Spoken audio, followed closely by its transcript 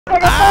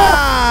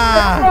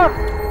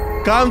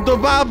Come to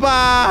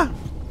Papa!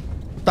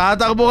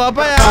 Tatakbo ka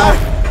pa yan!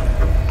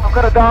 I'm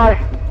gonna die.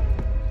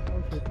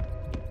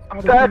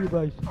 I'm dead.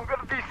 I'm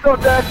gonna be so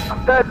dead.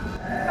 I'm dead.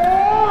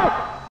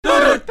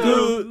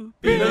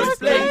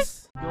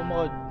 PeenoisePlays.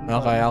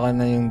 Okay, ako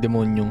na yung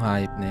demonyong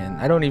hype na yan.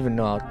 I don't even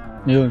know how.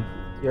 Yun.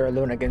 You're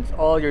alone against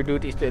all your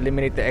duties to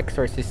eliminate the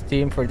Exorcist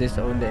team. For this,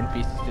 own the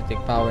NPCs to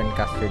take power and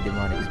cast your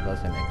demonic spells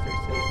on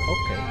Exorcist.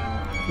 Okay.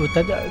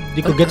 Puta,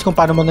 di ko gets kung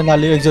paano mo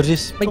nanalo yung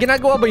Exorcist. May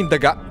ginagawa ba yung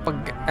daga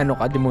pag ano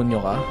ka,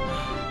 demonyo ka?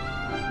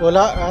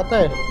 Wala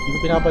ata eh. Hindi ko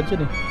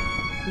pinapansin eh.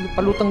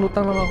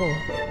 Palutang-lutang lang ako.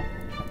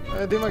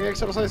 Di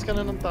mag-exercise ka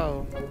na ng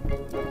tao.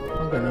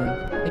 Oh, ganun.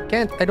 I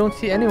can't. I don't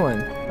see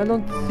anyone. I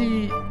don't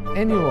see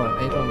anyone.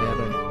 Ay, ito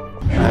meron.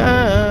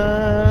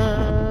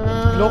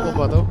 Gloko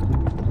ba to?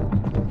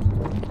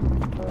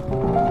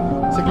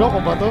 Si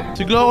Gloko ba to?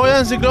 Si Gloko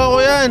yan! Si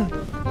Gloko yan!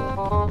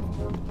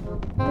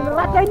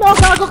 Ay no!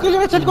 Gago! Kill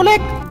Rachel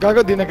Collect!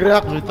 Gago, di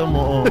nag-react. Kita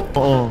mo,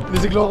 oo. Hindi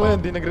si Gloko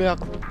yan, di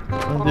nag-react.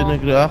 Hindi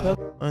nag-react?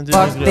 Hindi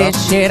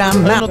nag-react?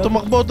 Ano?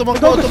 Tumakbo!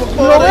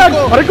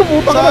 Aray ko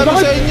puta ka na! Sabi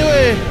sa inyo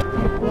eh!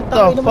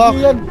 What the fuck?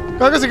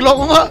 Gago, si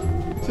Gloko nga!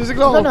 Si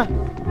Gloko!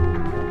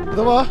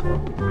 Ito ba?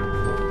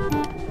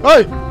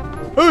 Ay!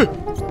 Ay!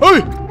 Ay!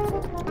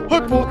 Ay!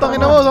 Putang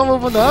ina mo! Saan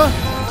mo punta ha?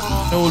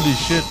 Holy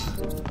shit!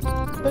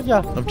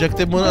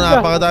 Objective muna,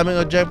 napakadaming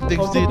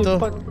objectives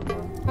dito.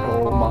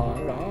 Oh my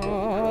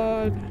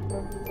god.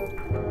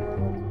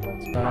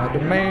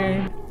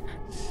 Spider-Man,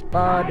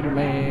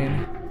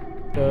 Spider-Man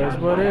does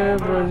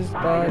whatever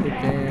Spider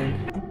can.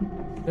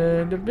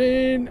 And the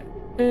bean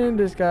in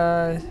the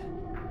skies.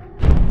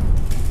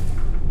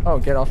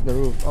 Oh, get off the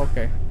roof.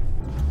 Okay.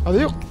 How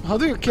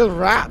do you kill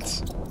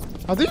rats?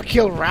 How do you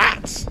kill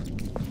rats?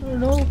 I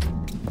don't know.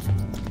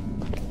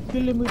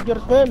 Kill him with your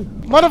spell.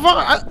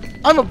 Motherfucker,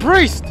 I'm a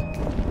priest!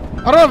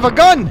 I don't have a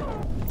gun!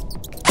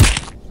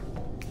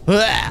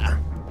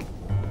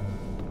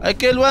 I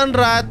kill one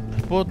rat.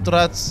 Put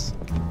rats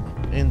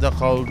in the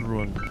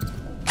cauldron.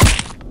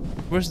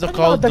 Where's the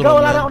cauldron? Daga,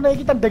 wala na akong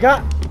nakikita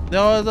daga. Hindi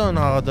ako ito,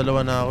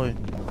 nakakadalawa na ako eh.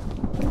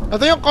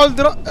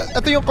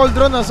 Ito yung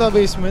cauldron nasa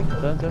basement.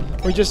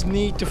 We just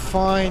need to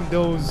find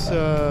those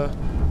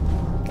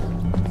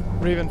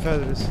raven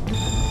feathers.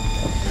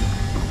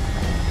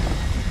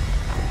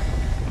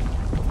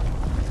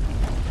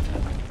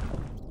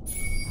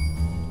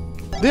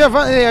 Do you have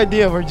any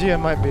idea where GM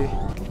might be?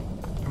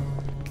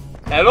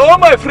 Hello,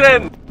 my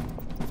friend.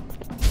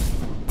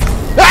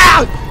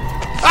 Ah!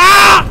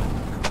 Ah!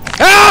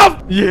 Help!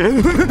 Yeah.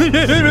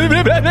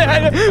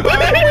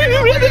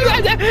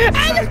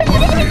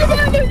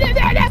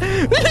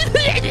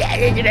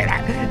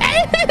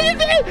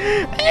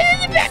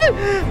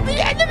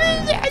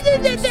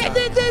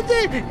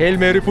 Hail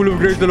Mary, full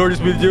of grace, the Lord is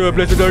with you.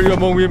 Blessed are you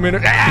among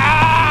women.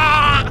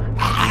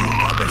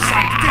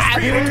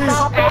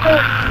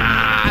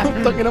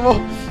 Tangina mo.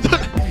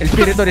 El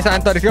Espíritu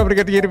Santo, descubre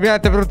que tiene vida,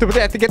 pero tú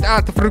puedes get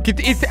out of it,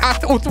 it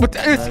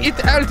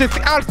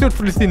out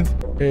for sin.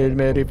 Hail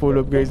Mary, full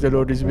of grace, the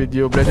Lord is with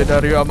you. Blessed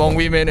are you among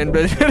women, and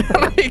blessed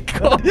are you.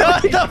 What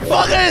the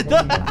fuck is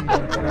that?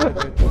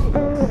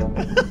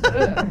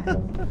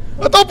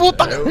 Ito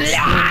putang.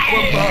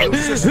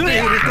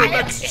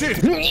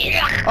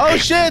 Oh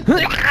shit!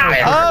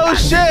 Oh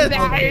shit!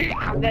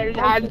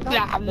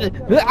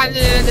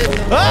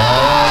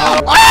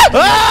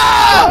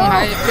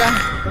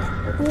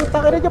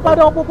 Putang ina dyan,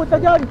 paano ako pupunta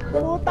dyan?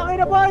 Putang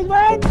ina boys,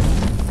 man!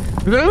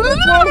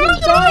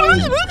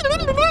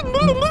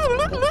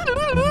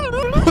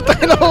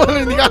 Putang ina mo,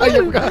 hindi ka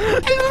hayop ka.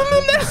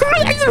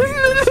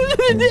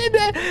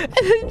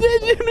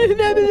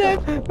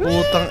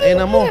 Putang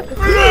ina mo.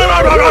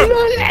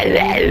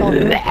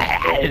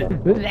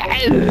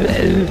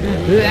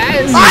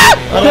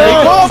 Aray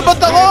ko!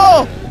 Ba't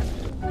ako?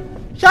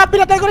 Siya!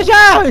 Pinatay ko na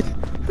siya!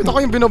 Ito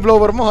ko yung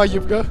binoblower mo,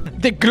 hayop ka.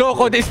 De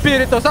Gloco de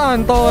Espíritu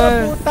Santo.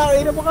 Putang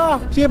ina mo ka!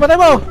 Sige, patay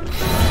mo!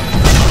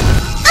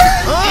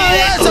 Ah!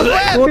 Yan! Sa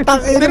puwet!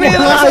 Putang ina mo! Tinira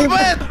ko sa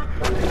puwet!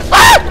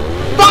 Ah!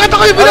 Bakit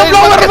ako yung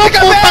binoblower mo?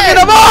 Putang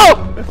ina mo!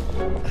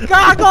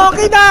 Gago!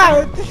 Okay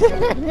na!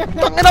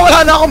 Tangina,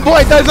 wala na akong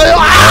buhay dahil sa'yo!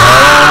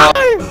 Ah!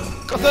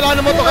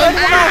 Kasalanan mo to kayo!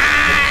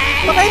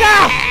 Patay na!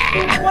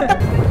 What the...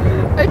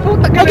 Ay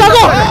puta ka! Ay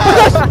gago!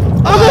 Pagkas!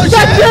 Pagkas!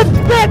 Shit! Shit!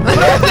 Shit!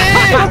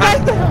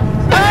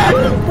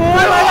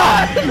 Buhay mo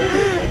yan!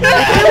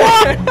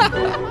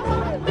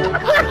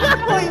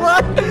 Buhay mo!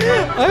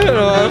 I don't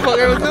know what the fuck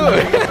I was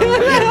doing.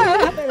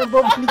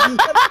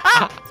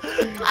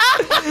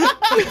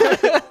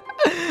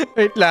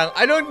 Wait lang,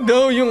 I don't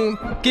know yung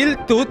kill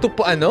 2 to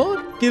ano?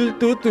 Kill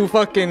 2 to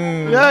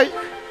fucking... Yeah,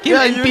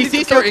 kill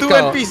NPCs or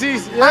ikaw?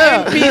 NPCs,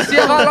 Ah, NPC,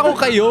 akala ko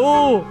kayo!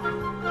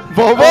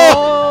 Bobo!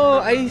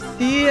 Oh, I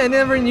see, I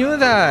never knew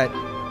that.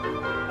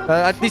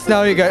 At least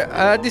now you guys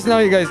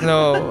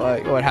know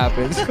what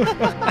happens.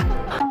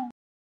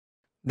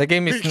 The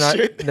game is not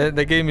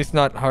the game is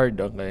not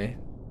hard, okay?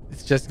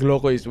 It's just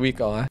Gloco is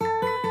weak, okay?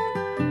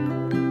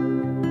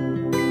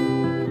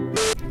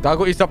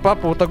 Gago isa pa,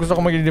 puta gusto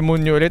ko maging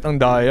demonyo ulit, ang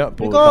daya. Ikaw,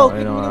 Puta,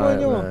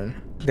 demonyo.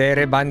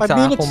 Derebansa 5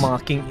 minutes. ako mga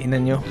king ina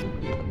nyo.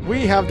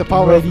 We have the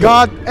power of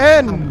God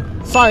and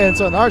science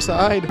on our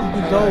side.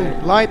 Go.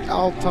 Light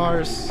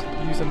altars.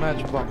 Use a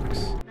matchbox.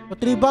 O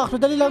 3 bucks,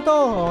 madali lang to.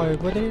 Okay,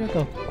 madali lang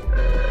to.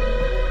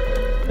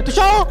 Ito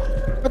siya oh!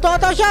 Ito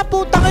ata siya!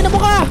 Putang ina mo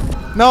ka!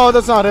 No,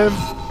 that's not him.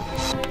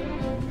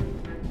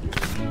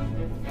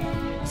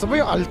 Saan ba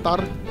yung altar?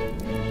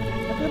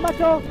 Ito yung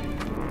match oh!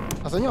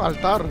 Asan yung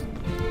altar?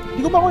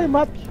 Hindi ko makuha yung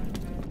match.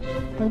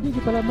 Ay, hindi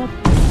pala match.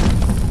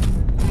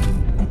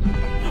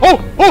 Oh!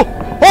 Oh!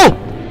 Oh!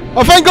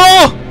 I found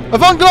glow! I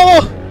found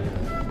glow!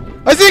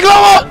 I see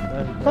glow!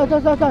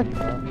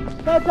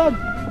 Saan?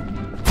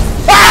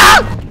 Ah!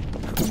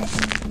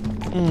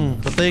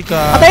 Patay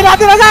ka. Patay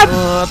natin agad!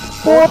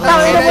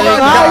 Putang ina mo ka!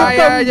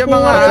 Yung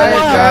mga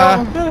hype ka.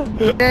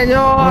 Yan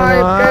yung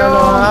hype kayo.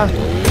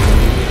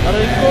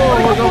 Aray ko,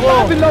 wag ako.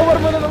 Binlower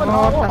mo na naman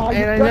ako.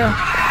 Ina nyo.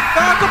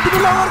 Gago,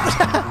 binlower ko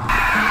siya!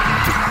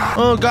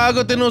 Oh,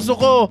 gago, tinusok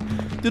ko.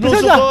 Tinusok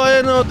Isa ko,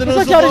 ayun o,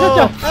 tinusok Research ko.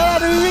 siya! Ayan,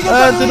 niwiwigat ko!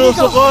 Ayan,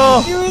 tinusok ko.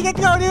 Niwiwigat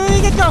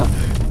ko!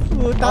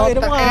 Putang ina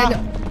mo ka!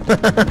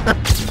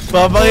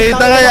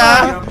 Papakita kaya.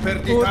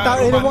 Putang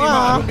ina mo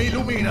ka!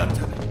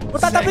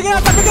 Tabi ka!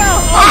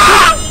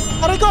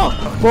 Aray ko!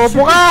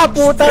 Bobo ka!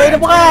 Putang ina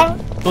mo ka!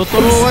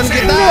 Tuturuan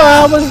kita.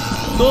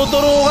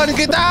 Tuturuan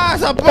kita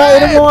sa Putang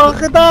ina pet. mo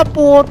kita!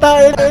 Putang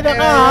ina ka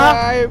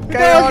ha! Hype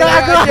Ikaw kayo. ang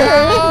gago!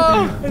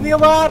 Hindi ka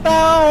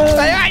makatao!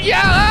 Taya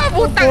niya ka.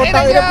 Putang ina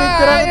Putang ina niya.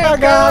 picture kita!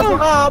 Gago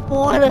ka!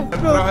 Putang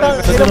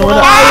ina mo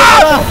Wala. ka!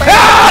 Ayos ka!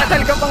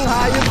 Kasal ka pang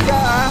hayop ka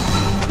ha.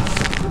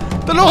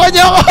 Tulungan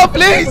niyo ako,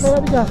 please!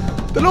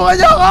 Tulungan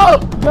niyo ako!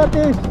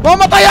 Gratis!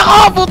 Mamatay ako!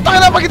 Putang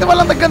ina, bakit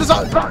walang naggano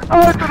sa...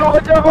 Ay, tulungan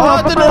niyo ako! Oh,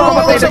 tinuruan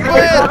ko sa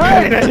pet.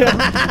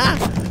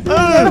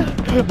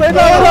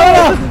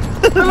 Wala!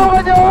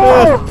 Tulungan niyo ako!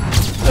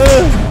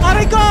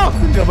 Aray ko!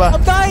 Ka ba?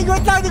 I'm dying!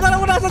 Wait lang! Hindi ko alam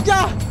kung nasan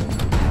siya!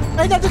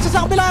 Ay, nandun siya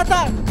sa kabila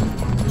ata!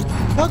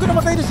 Gago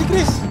namatay na si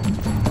Chris!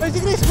 Ay, si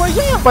Chris! Boy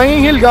siya!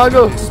 Pangingil,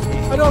 gago!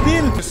 Ano,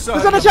 Bill?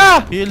 Nasaan na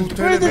siya? Heal.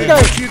 Where is this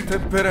guy?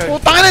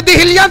 Putang ina, di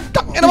heal yan!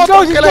 Tangina mo, Let's go,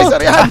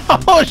 tranquilizer yan!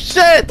 Oh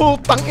shit!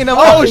 Putang ina mo!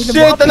 Oh shit!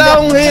 Wala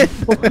akong hit.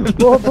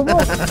 Bobo mo!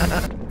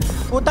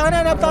 Putang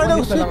na, napaka na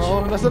yung switch!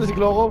 Nasaan na si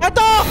Gloco?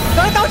 Eto!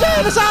 Nakita ko siya!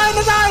 Nasaan?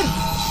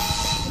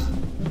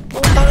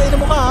 Putang ina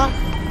mo ka ha!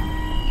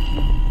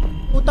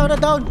 Putang na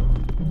down!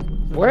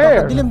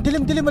 Where? Dilim!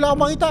 Wala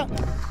akong makita!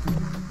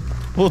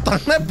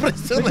 Putang na,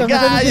 preso Wait lang, na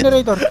nasaan yung gayet.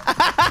 generator?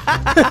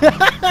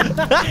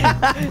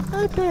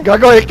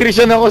 Gago,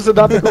 Christian ako sa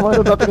dati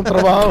kong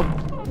trabaho.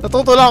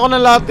 Natutula ako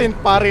ng Latin,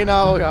 pare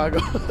na ako, gago.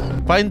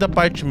 Find the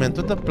parchment.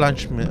 What the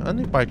parchment?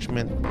 Ano yung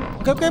parchment?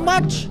 Hanap kayo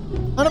match!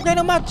 Hanap kayo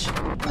ng match!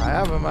 I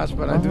have a match,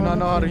 but I do not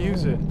know how to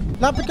use it.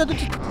 Lapit ka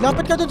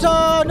dun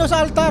sa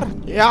altar!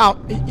 Yeah,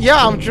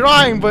 I'm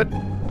trying, but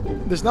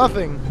there's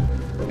nothing.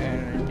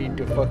 And I need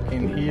to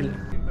fucking heal.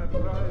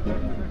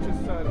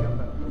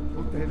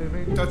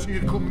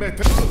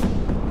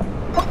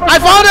 I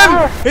found him!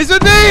 He's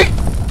with me!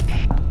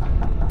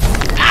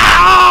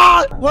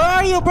 Ah! Where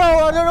are you, bro?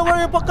 I don't know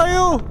where you pa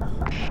kayo!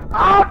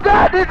 I'm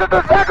dead! He's on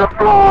the second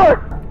floor!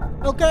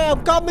 Okay,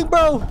 I'm coming,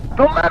 bro!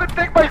 Don't let him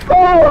take my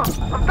soul!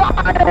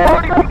 I'm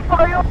dying!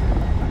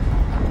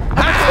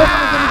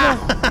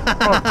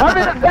 I'm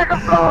in the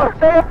second floor!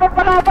 Stay up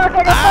palabas!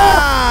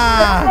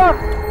 Ah!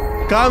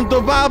 Come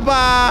to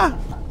Papa!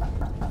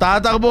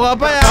 Tatakbo ka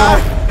pa yan!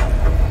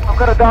 I'm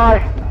gonna die!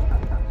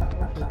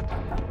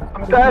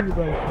 I'm dead! I'm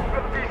gonna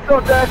be so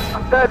dead!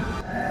 I'm dead!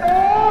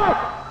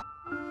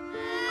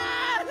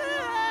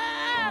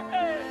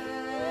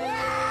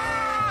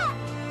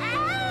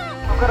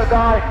 I'm gonna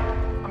die!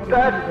 I'm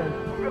dead!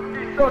 I'm gonna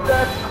be so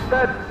dead! I'm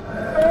dead!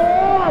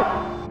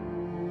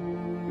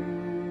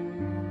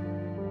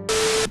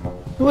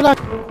 Wala!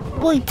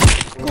 Uy!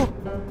 Ko!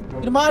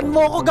 Tinamaan mo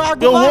ako, gago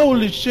Yo, ka!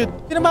 holy shit!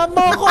 Tinamaan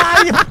mo ako,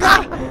 ayop ka!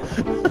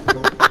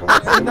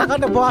 Naka,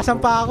 nabawasan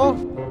pa ako.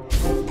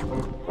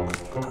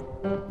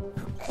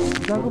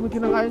 Gago, may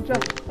kinakain siya.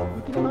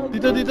 May kinakain.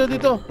 Dito!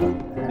 Dito!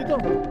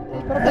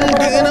 Tara,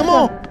 Ay, kaya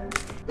mo!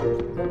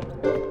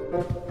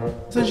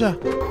 Saan siya?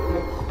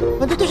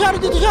 Nandito siya!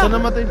 Saan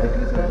namatay si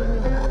Chris?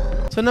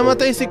 Saan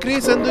namatay si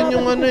Chris? Andun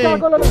yung ano eh.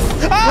 Gago, wala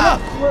Ah!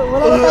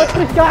 na tayo,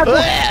 Chris, gago!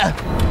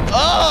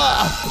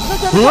 Ah!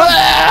 Wala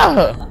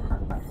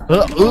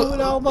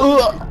akong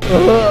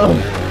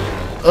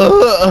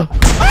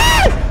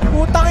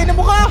Putang ina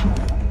mo ka!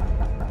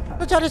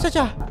 Saan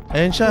siya?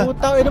 Ayan siya.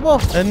 Putang ina mo!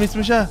 Ayan mismo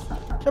siya.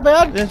 Siya ba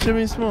yan? Ayan siya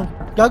mismo.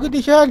 Gago, di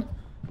siya yan!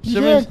 Di Siya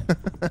siya yan! mismo.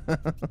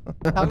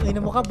 Ang ina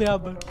mo ka,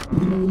 binabal.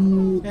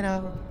 Yan ha.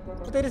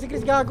 Patay na si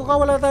Chris, gago ka.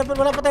 Wala pa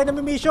tayo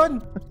na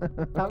mission.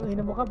 Ang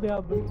ina mo ka,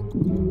 binabal.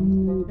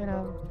 Yan ha.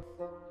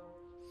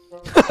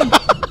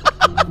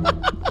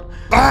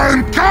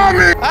 I'm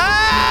coming!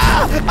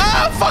 Ah!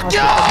 Ah! Fuck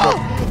you!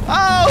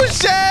 Oh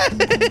shit!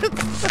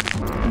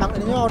 Ang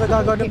ina nyo, ako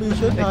nagagawa ng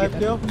mission. Hype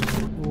kayo.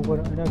 Buko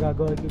na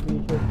nagagawa ng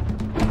mission.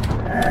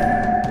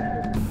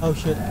 Oh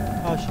shit.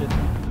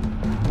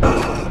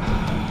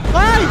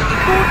 Ay!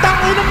 Putang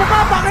ina mo ka!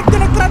 Bakit ka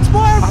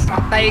nag-transform?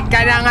 Patay ka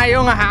na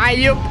ngayong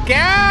hayop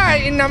ka!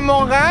 Ina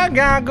mo ka!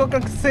 Gago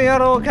kang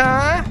zero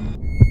ka!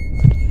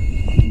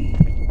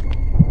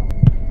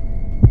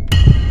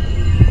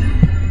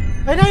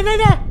 Ay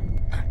na!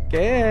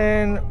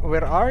 Ken,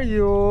 where are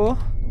you?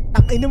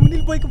 Ang ina mo,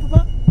 nilboy ka pa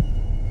ba?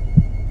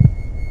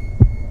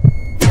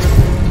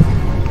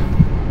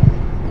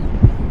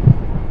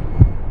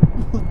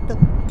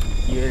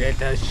 You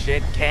little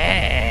shit,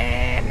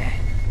 Ken!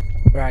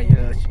 Where are you,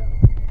 little shit?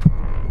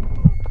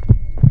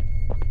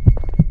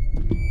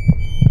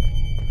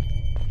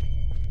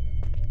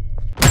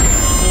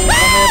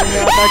 Meron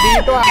yata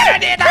dito ah! Kaya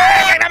dito!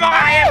 Kaya mo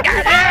kaya ka!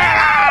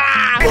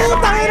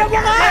 Putang ina mo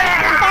ka!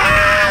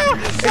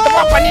 Ito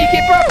mga paniki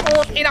pa!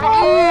 Putang ina ka!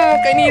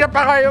 Kanina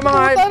pa kayo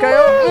mga hype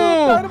kayo!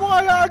 Ano mo ka?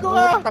 Gago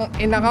ka? Putang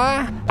ina ka!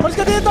 Malis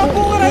ka dito! Ang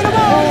bunga na ina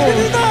mo! Malis ka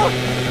dito!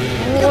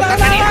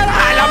 Putang ina!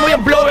 Alam mo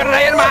yung blower na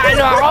yan!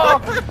 Maano ako!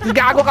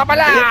 Gago ka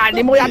pala!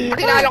 Hindi mo yan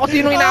pakilala ko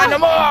sino inaano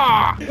mo!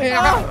 Ina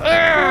ka!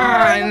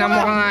 Ina mo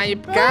kang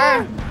hype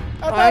ka!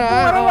 At ang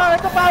bunga na wala!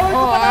 Kapawal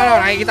ko pa na!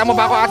 Nakikita mo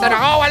ba ako asan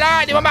ako? Wala!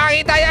 Di mo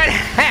makikita yan!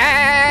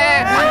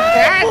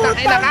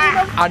 Ina ka!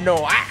 Ano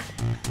ah?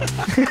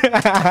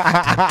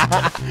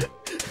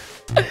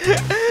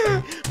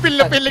 Pil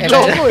na pilig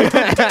lang ako eh.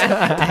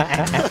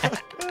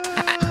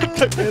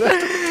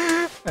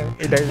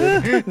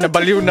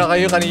 Nabaliw na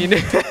kayo kanina.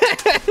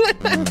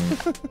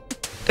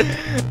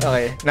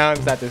 Okay, now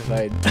I'm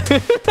satisfied.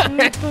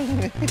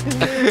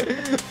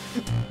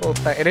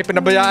 Puta,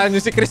 pinabayaan nyo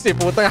si Chris eh.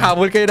 Puta,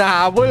 habol kayo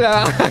na habol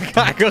ah.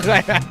 Gago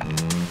kaya.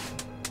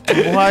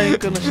 Buhayin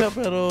ko na siya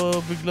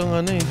pero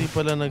biglang hindi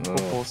pala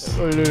nagpo-post.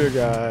 Ulo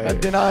guys.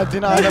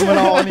 Dinaanan mo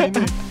lang ako kanina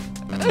eh.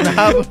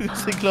 Nahabol ko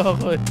si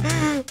Cloco eh.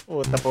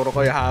 Puta, puro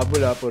kayo habol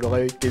ah. Puro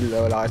kayo kill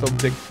ah. Wala kayo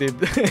objective.